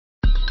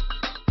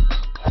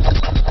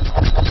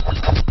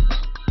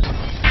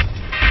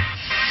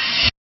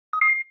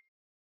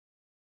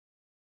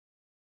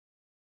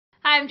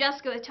I'm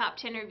Jessica with Top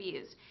 10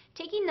 Reviews.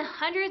 Taking the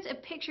hundreds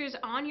of pictures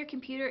on your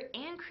computer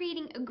and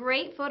creating a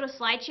great photo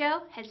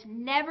slideshow has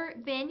never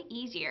been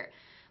easier.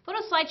 Photo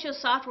slideshow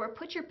software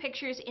puts your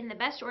pictures in the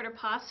best order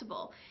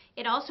possible.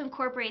 It also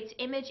incorporates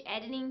image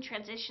editing,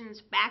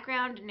 transitions,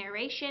 background,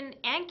 narration,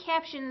 and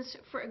captions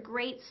for a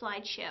great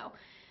slideshow.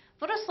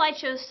 Photo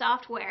slideshow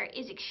software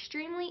is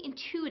extremely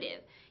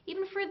intuitive,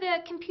 even for the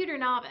computer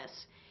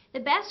novice. The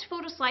best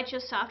photo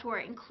slideshow software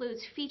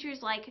includes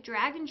features like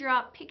drag and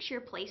drop picture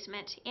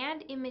placement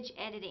and image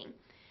editing.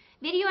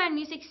 Video and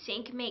music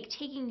sync make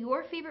taking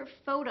your favorite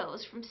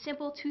photos from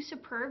simple to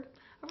superb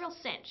a real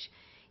cinch.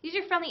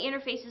 User-friendly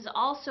interfaces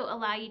also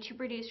allow you to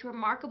produce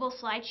remarkable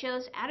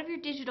slideshows out of your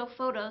digital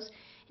photos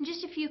in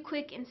just a few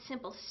quick and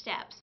simple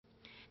steps.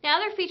 Now,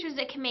 other features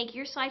that can make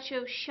your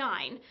slideshow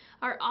shine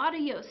are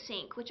audio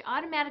sync, which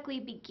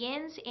automatically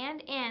begins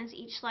and ends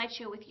each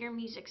slideshow with your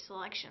music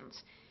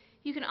selections.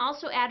 You can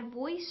also add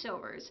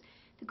voiceovers.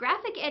 The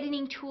graphic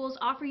editing tools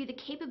offer you the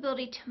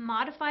capability to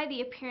modify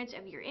the appearance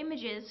of your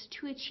images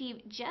to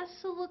achieve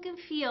just the look and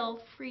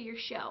feel for your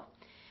show.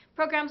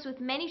 Programs with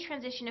many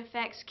transition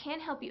effects can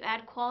help you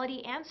add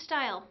quality and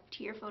style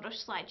to your photo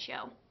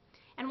slideshow.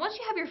 And once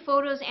you have your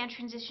photos and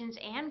transitions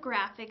and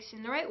graphics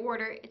in the right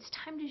order, it's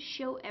time to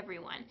show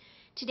everyone.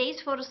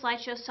 Today's photo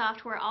slideshow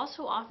software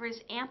also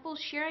offers ample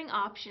sharing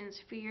options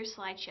for your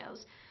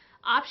slideshows.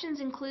 Options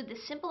include the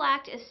simple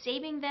act of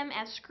saving them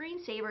as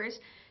screensavers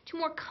to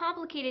more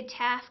complicated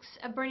tasks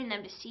of burning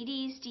them to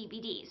CDs,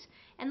 DVDs,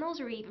 and those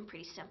are even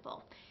pretty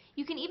simple.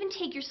 You can even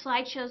take your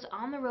slideshows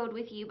on the road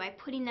with you by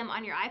putting them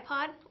on your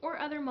iPod or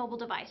other mobile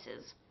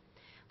devices.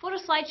 Photo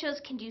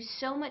slideshows can do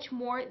so much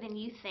more than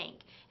you think,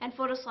 and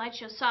Photo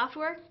Slideshow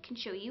software can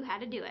show you how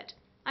to do it.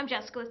 I'm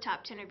Jessica with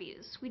Top 10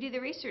 Reviews. We do the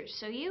research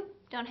so you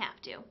don't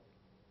have to.